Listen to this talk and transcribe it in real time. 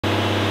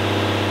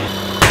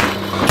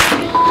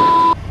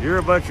You're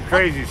a bunch of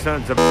crazy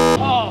sons of... Oh,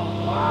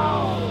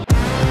 wow.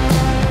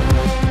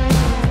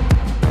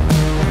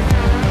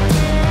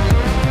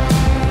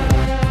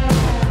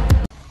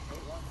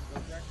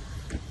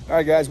 All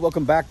right, guys,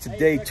 welcome back to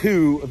day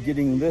 2 of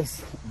getting this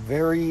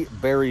very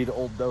buried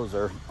old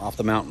dozer off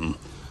the mountain.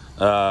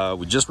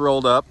 We just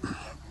rolled up,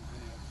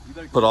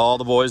 put all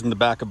the boys in the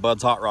back of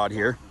Bud's hot rod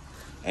here.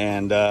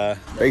 And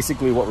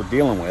basically what we're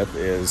dealing with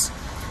is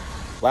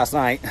last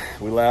night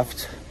we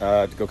left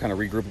to go kind of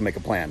regroup and make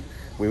a plan.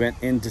 We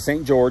went into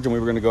St. George and we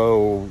were going to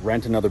go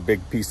rent another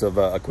big piece of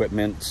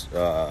equipment,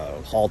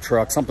 haul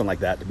truck, something like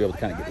that, to be able to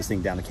kind of get this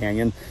thing down the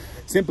canyon,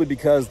 simply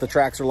because the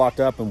tracks are locked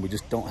up and we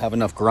just don't have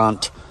enough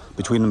grunt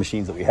between the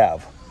machines that we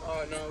have.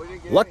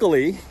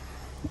 Luckily,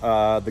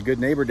 the good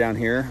neighbor down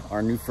here,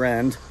 our new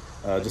friend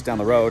just down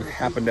the road,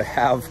 happened to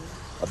have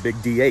a big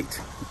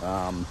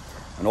D8,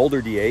 an older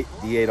D8,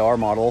 D8R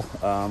model.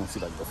 Let's see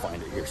if I can go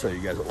find it here, show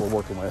you guys what we're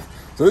working with.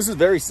 So this is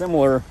very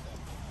similar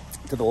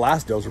to the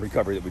last dozer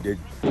recovery that we did.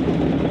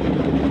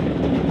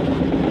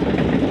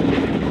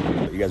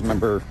 You guys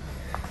remember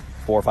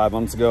 4 or 5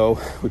 months ago,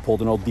 we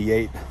pulled an old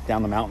D8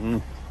 down the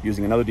mountain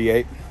using another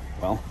D8.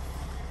 Well,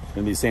 it's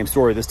gonna be the same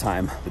story this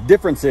time. The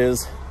difference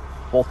is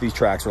both these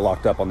tracks are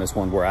locked up on this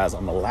one, whereas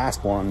on the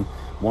last one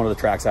of the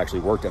tracks actually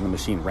worked and the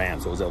machine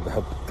ran, so it was able to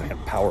help kind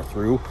of power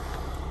through.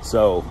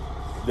 So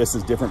this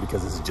is different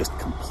because this is just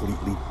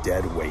completely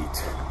dead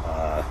weight.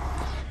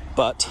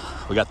 But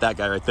we got that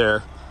guy right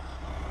there.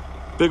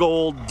 Big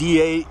old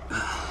D8,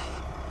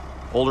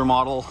 older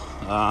model.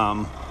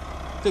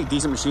 I think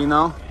decent machine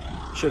though.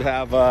 Should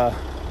have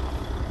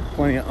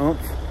plenty of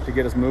oomph to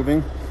get us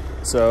moving.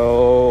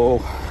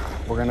 So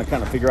we're gonna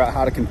kind of figure out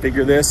how to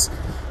configure this.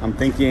 I'm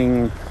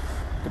thinking,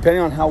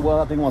 depending on how well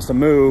that thing wants to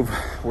move,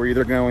 we're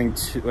either going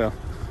to, well,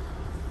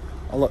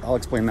 I'll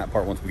explain that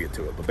part once we get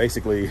to it. But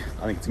basically,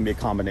 I think it's gonna be a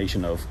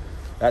combination of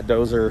that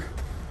dozer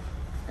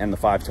and the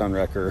 5-ton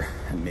wrecker,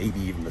 and maybe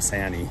even the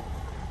Sani,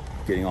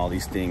 getting all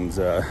these things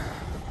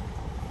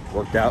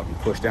worked out and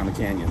pushed down the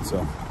canyon.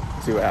 So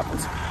see what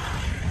happens.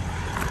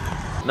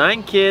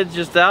 9 kids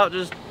just out,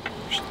 just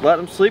let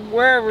them sleep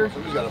wherever.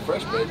 Somebody's got a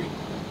fresh baby.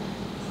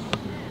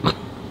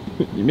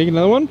 You make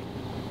another one?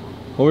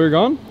 While we were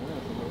gone?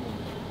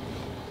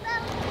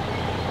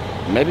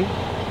 Maybe.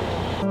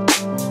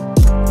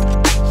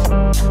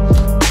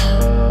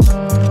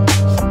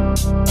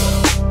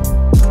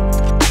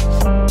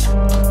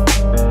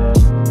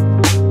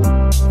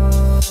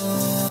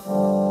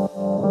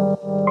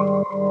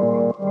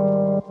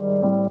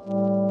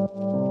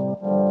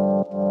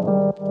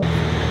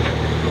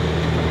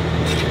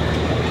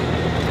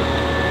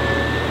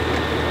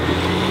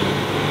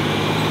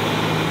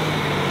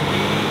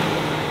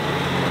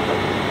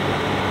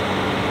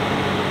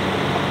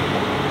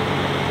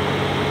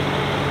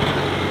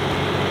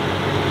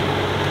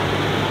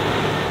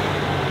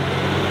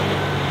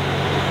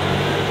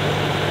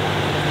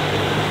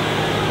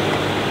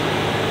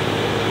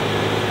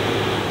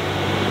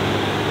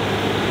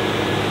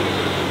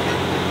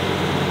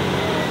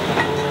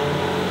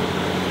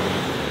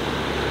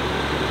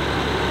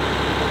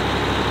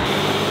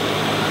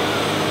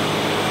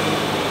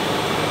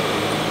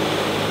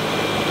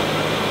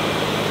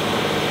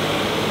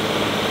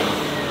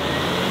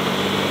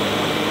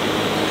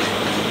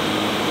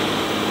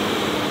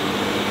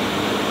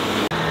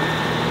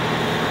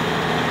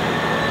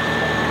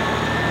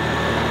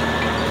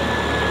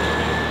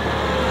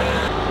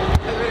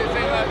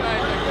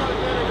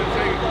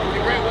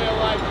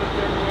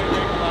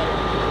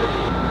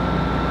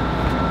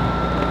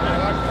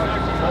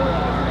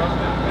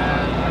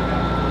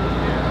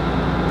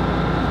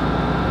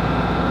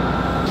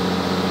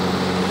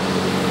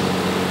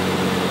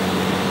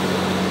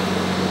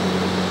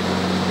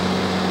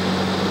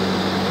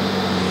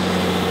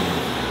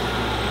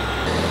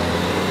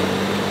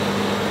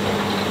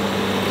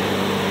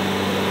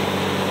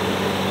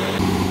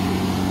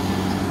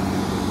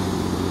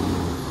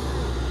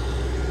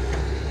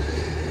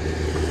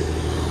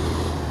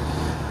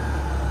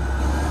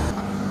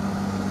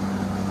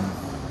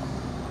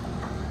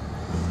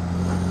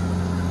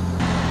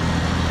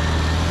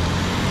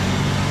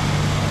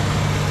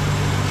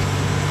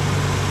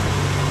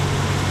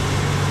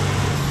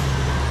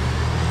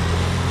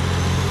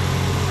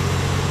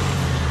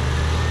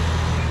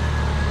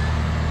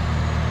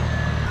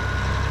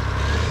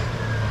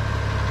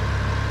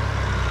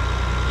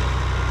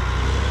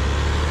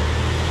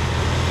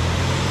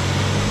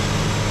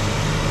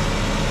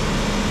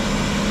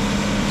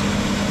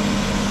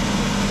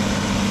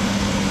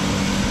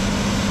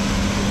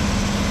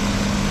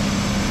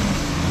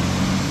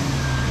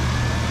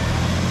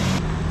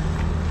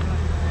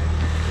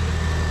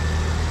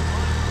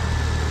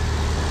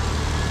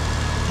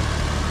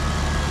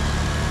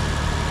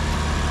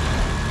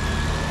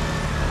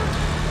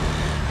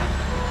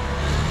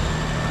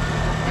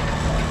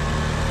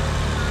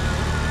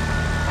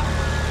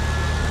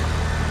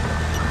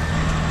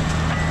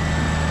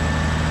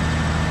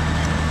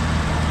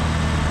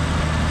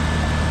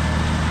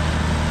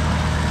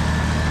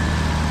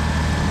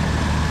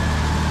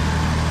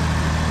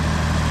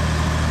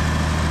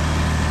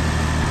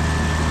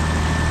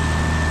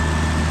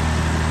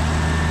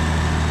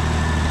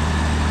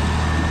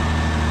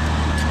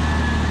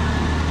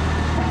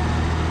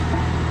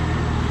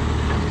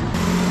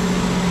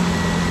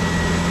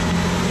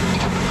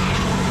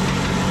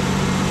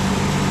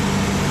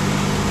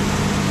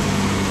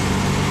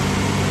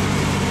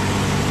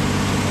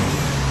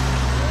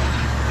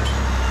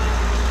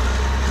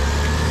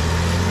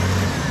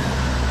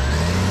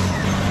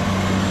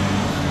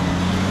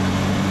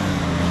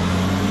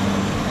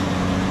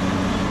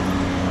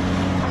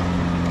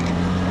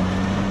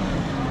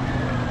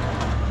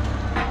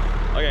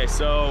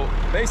 so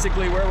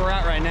basically where we're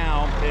at right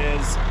now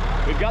is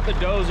we've got the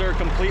dozer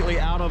completely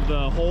out of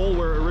the hole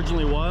where it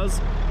originally was,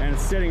 and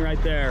it's sitting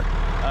right there.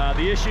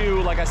 The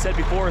issue, like I said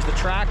before, is the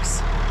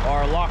tracks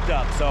are locked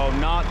up, so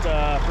not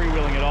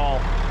freewheeling at all,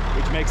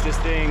 which makes this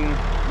thing,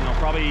 you know,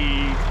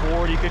 probably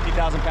 40,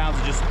 50,000 pounds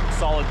of just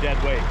solid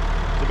dead weight.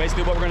 So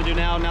basically what we're gonna do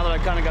now that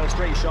I've kind of got a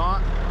straight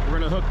shot, we're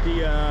gonna hook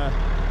the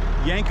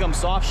Yankum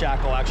soft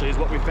shackle, actually, is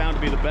what we found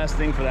to be the best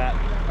thing for that,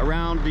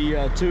 around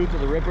the tooth of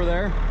the ripper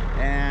there,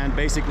 and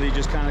basically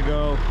just kind of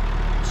go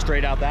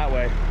straight out that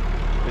way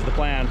is the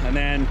plan. And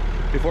then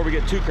before we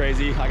get too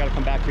crazy, I got to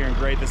come back here and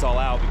grade this all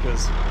out,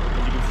 because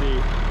as you can see,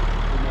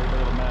 it's made a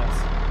bit of a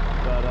mess,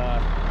 but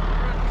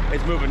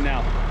it's moving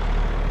now.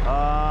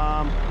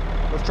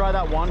 Let's try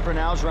that one for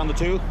now, just around the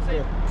tooth. Say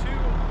two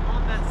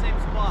on that same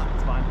spot.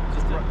 It's fine.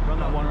 Just run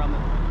that one around the...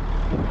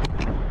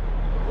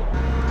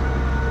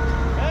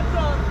 Heads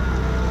up!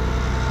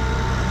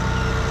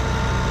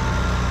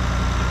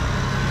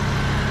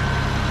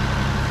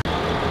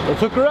 Let's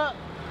hook her up.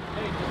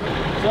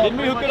 So Didn't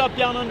we hook it up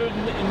down under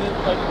in the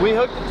like... We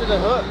hooked it to the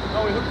hook.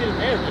 Oh, we hooked it in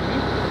there, didn't we?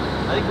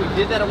 I think we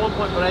did that at one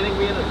point, but I think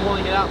we ended up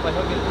pulling it out by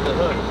hooking it to the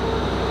hook.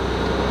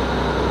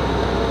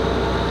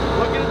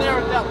 Hook it in there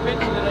without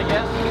pinching it, I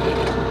guess.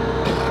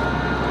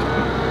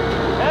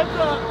 Heads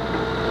up!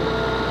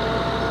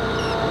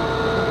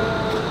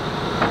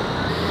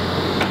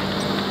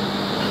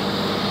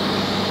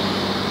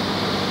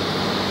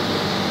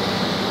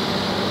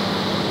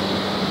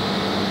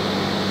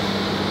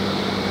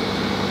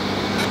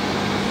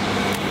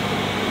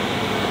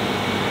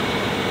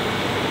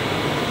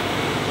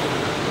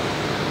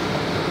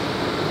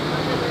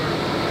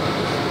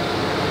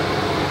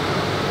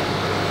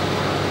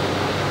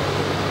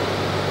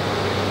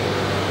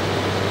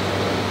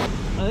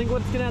 I think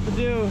what it's gonna have to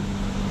do .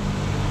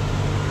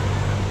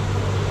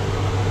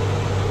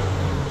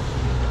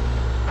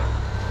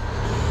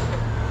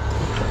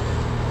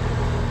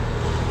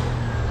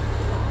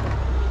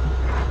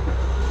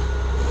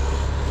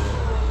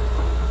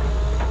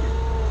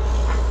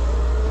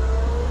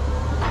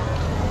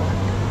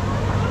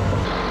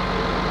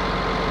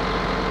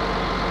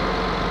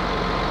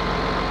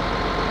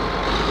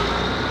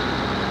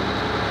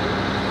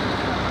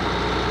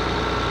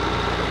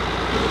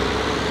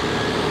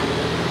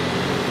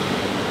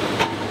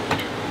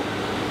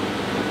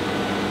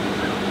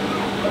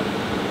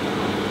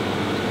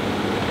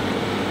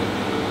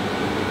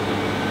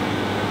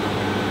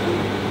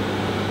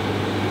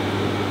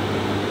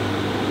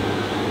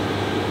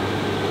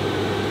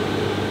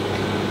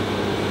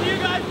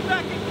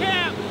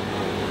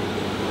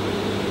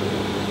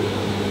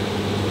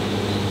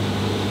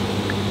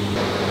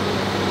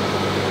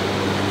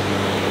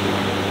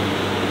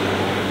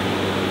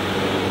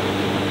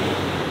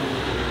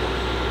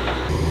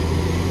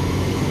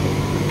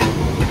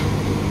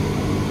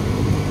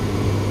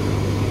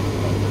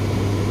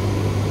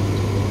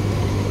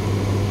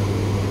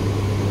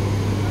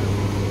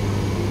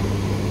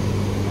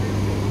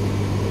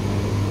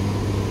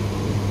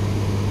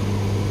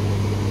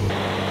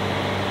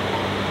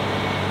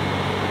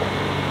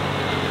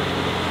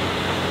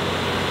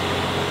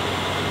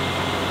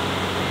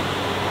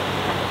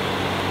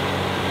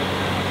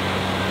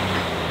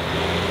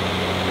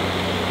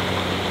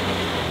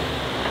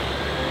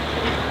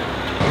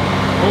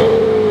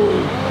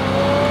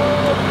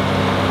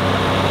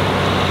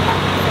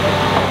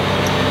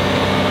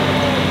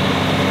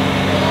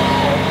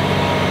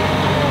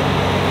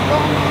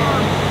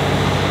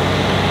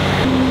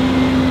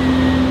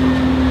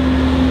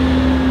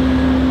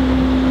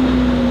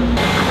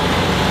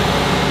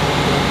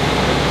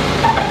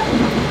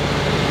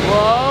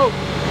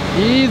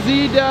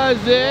 Easy does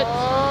it.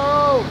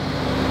 Whoa.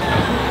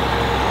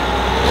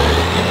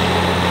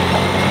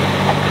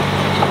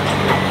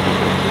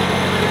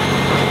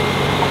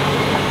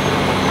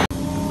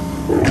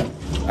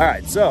 All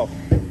right, so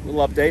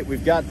little update.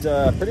 We've got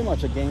pretty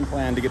much a game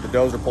plan to get the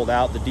dozer pulled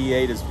out. The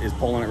D8 is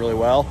pulling it really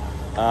well,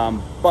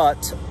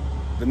 but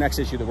the next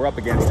issue that we're up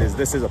against is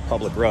this is a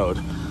public road,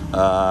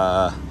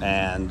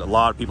 and a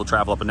lot of people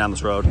travel up and down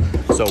this road,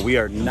 so we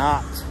are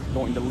not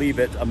going to leave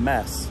it a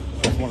mess.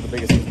 That's one of the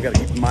biggest things we got to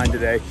keep in mind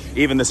today.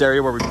 Even this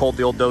area where we pulled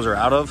the old dozer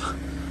out of,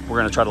 we're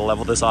going to try to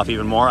level this off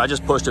even more. I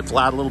just pushed it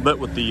flat a little bit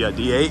with the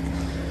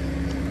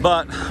D8,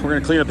 but we're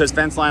going to clean up his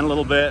fence line a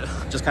little bit,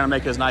 just kind of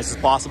make it as nice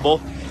as possible.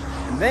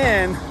 And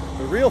then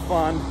the real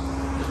fun,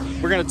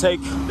 we're going to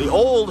take the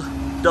old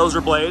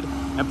dozer blade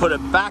and put it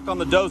back on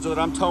the dozer that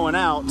I'm towing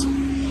out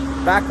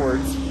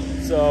backwards.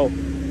 So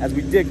as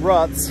we dig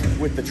ruts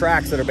with the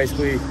tracks that are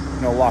basically,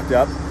 locked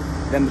up,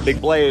 then the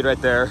big blade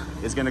right there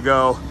is going to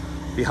go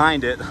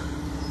behind it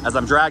as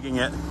I'm dragging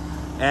it.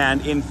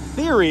 And in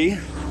theory,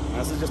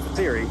 this is just a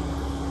theory,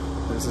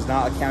 this is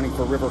not accounting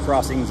for river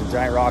crossings and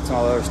giant rocks and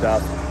all that other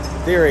stuff.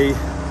 In theory,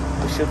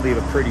 it should leave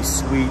a pretty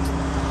sweet,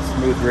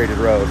 smooth graded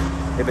road.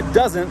 If it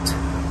doesn't,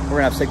 we're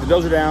gonna have to take the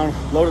dozer down,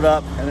 load it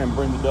up, and then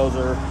bring the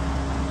dozer,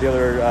 the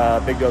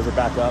other big dozer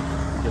back up,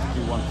 and just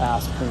do one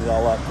pass, clean it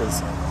all up,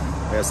 because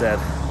like I said,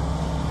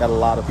 got a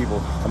lot of people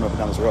coming up and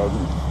down this road,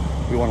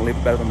 and we want to leave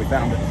it better than we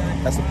found it.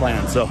 That's the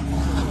plan. So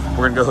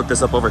we're gonna go hook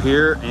this up over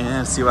here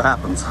and see what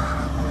happens.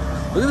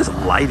 Look at this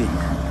lighting.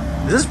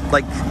 This is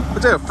like,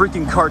 looks like a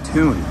freaking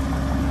cartoon.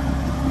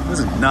 This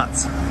is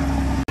nuts.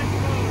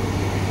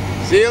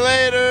 See you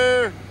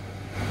later.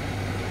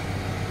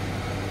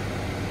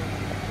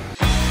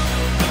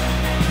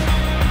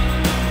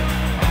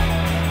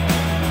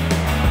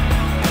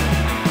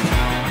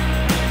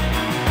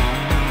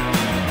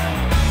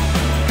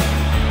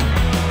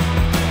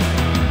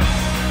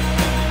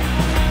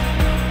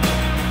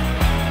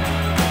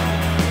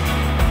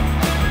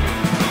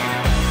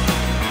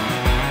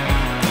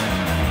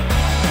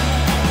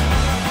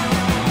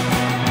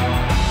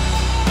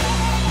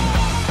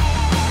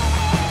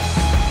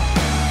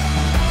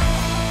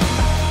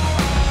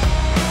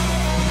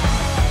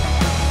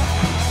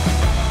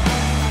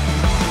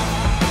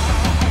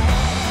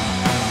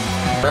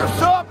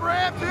 What's up,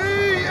 Ramsey?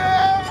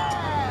 Yeah!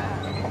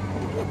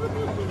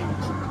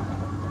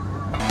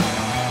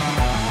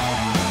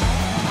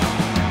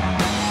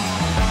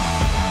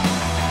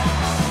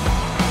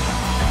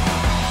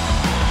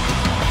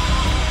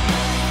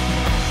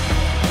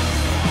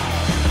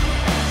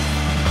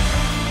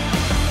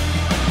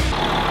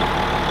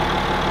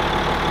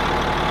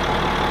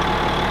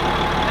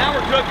 Now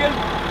we're cooking.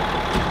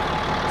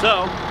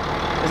 So,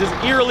 this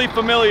is eerily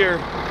familiar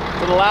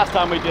to the last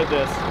time we did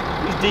this.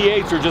 These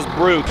D8s are just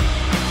brute.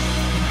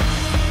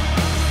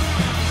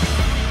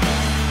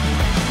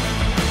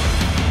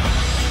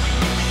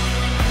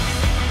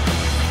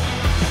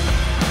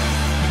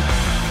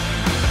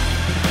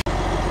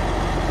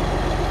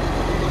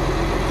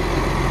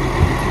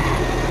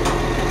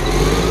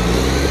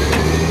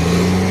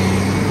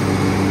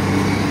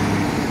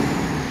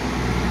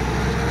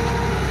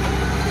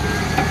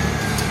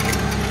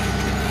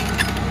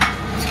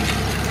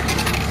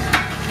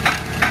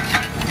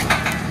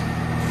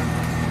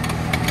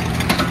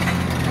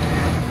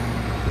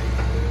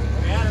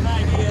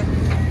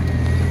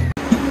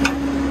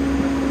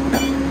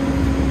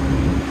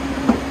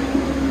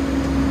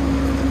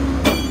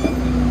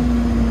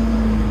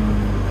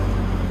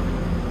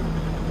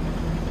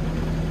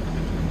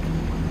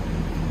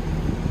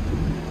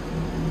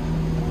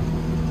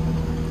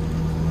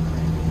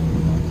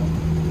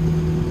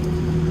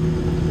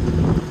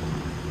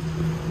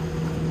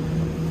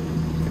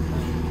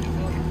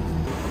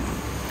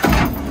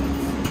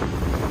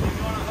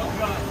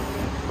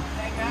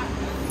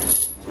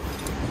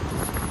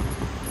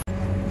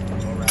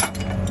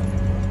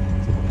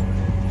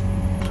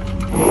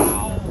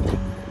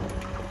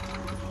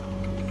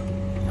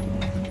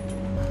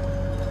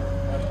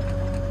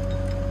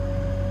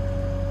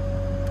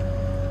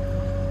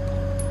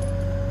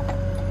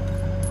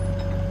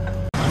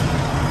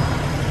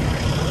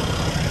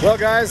 Well,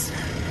 guys,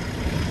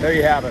 there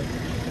you have it.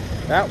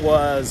 That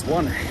was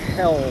one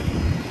hell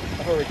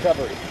of a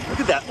recovery. Look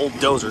at that old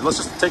Dozer. Let's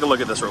just take a look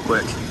at this real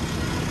quick.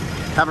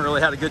 Haven't really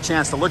had a good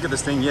chance to look at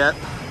this thing yet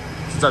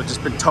since I've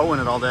just been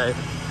towing it all day.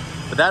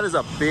 But that is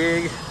a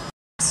big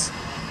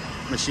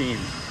machine.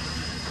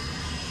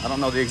 I don't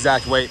know the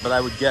exact weight, but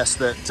I would guess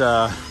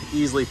that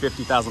easily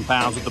 50,000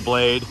 pounds with the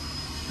blade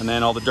and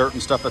then all the dirt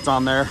and stuff that's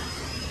on there.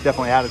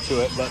 Definitely added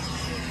to it, but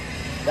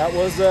that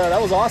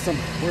was awesome.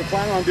 We were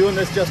planning on doing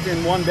this just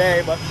in one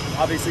day, but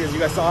obviously, as you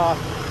guys saw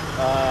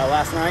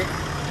last night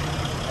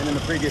and in the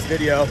previous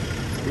video,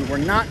 we were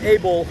not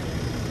able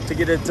to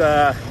get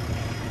it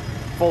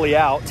fully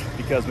out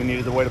because we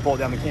needed a way to pull it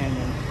down the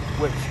canyon,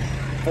 which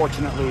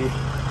fortunately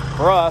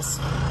for us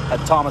had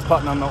Thomas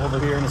Putnam over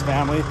here and his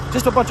family.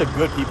 Just a bunch of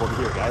good people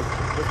here, guys.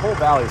 This whole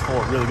valley is full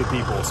of really good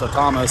people. So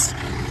Thomas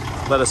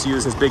let us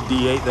use his big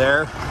D8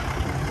 there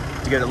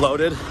to get it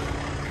loaded.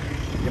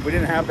 If we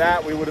didn't have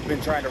that, we would have been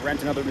trying to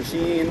rent another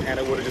machine and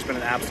it would have just been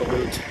an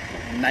absolute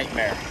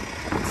nightmare.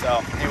 So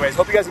anyways,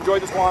 hope you guys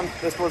enjoyed this one.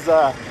 This was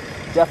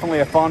definitely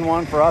a fun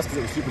one for us because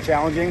it was super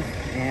challenging.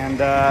 And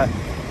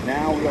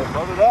now we are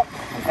loaded up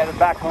and headed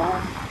back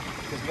home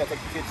because we got to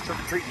take the kids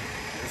trick-or-treating.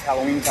 It's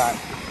Halloween time.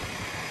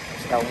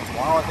 It's Halloween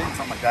tomorrow, I think,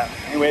 something like that.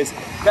 Anyways,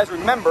 you guys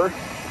remember,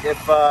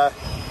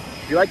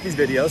 if you like these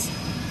videos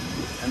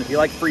and if you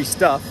like free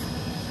stuff,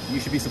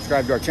 you should be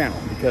subscribed to our channel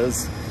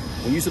because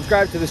when you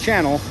subscribe to this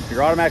channel,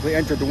 you're automatically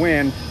entered to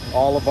win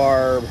all of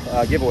our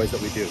giveaways that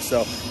we do.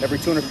 So every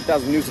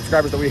 250,000 new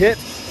subscribers that we hit,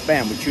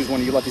 bam, we choose one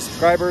of you lucky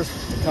subscribers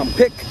to come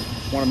pick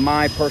one of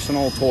my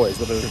personal toys,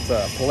 whether it's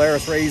a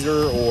Polaris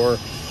razor or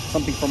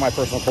something from my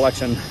personal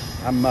collection.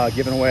 I'm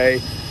giving away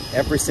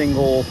every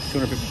single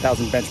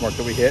 250,000 benchmark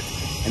that we hit.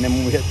 And then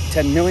when we hit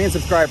 10 million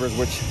subscribers,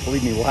 which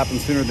believe me, will happen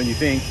sooner than you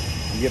think,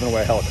 I'm giving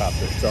away a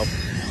helicopter. So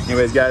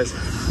anyways, guys,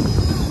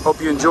 hope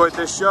you enjoyed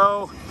this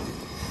show.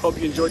 Hope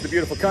you enjoyed the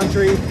beautiful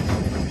country.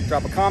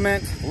 Drop a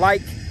comment,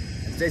 like,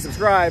 and stay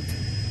subscribed.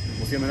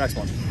 We'll see you in the next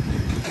one.